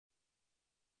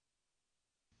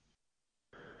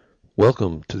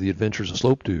Welcome to the Adventures of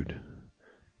Slope Dude.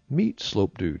 Meet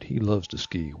Slope Dude. He loves to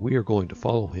ski. We are going to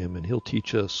follow him and he'll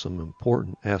teach us some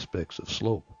important aspects of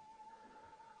slope.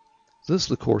 This is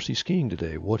the course he's skiing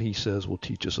today. What he says will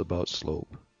teach us about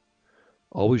slope.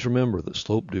 Always remember that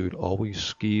Slope Dude always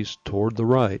skis toward the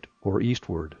right or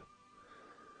eastward.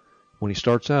 When he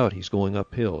starts out, he's going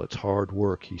uphill. It's hard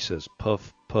work. He says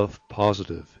puff, puff,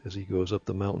 positive as he goes up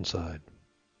the mountainside.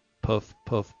 Puff,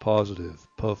 puff, positive,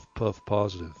 puff, puff,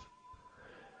 positive.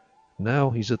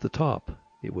 Now he's at the top.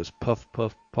 It was puff,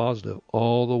 puff, positive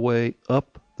all the way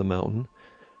up the mountain,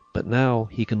 but now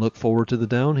he can look forward to the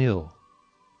downhill.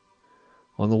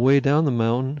 On the way down the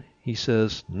mountain, he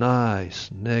says,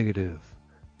 nice, negative,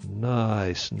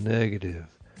 nice,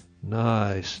 negative,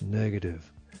 nice,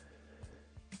 negative.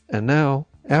 And now,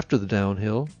 after the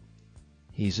downhill,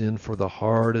 he's in for the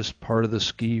hardest part of the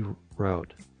ski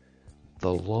route,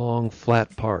 the long,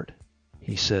 flat part.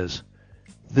 He says,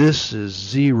 this is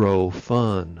zero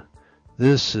fun.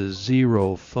 This is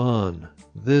zero fun.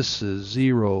 This is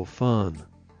zero fun.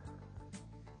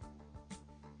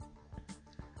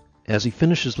 As he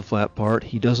finishes the flat part,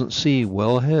 he doesn't see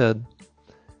well ahead,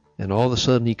 and all of a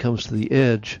sudden he comes to the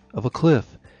edge of a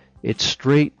cliff. It's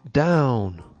straight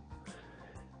down.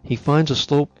 He finds a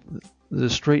slope that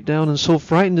is straight down, and so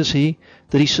frightened is he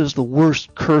that he says the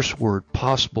worst curse word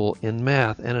possible in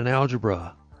math and in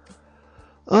algebra.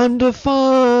 Undefined.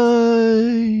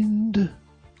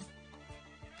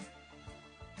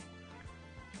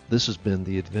 This has been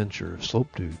the adventure of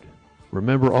Slope Dude.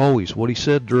 Remember always what he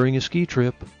said during his ski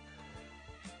trip.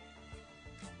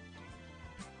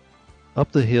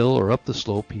 Up the hill or up the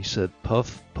slope, he said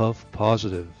puff, puff,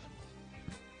 positive.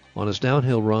 On his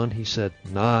downhill run, he said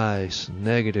nice,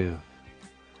 negative.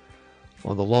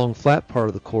 On the long flat part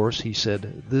of the course, he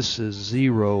said this is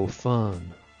zero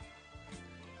fun.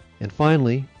 And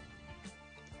finally,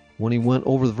 when he went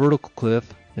over the vertical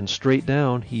cliff and straight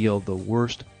down, he yelled the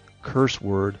worst curse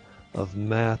word of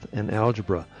math and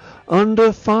algebra.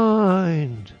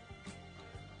 Undefined!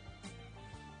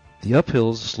 The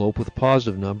uphill is a slope with a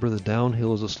positive number, the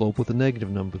downhill is a slope with a negative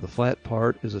number, the flat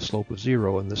part is a slope of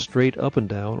 0, and the straight up and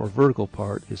down or vertical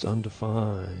part is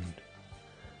undefined.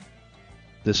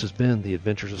 This has been the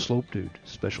Adventures of Slope Dude.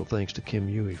 Special thanks to Kim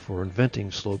Hughey for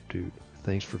inventing Slope Dude.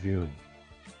 Thanks for viewing.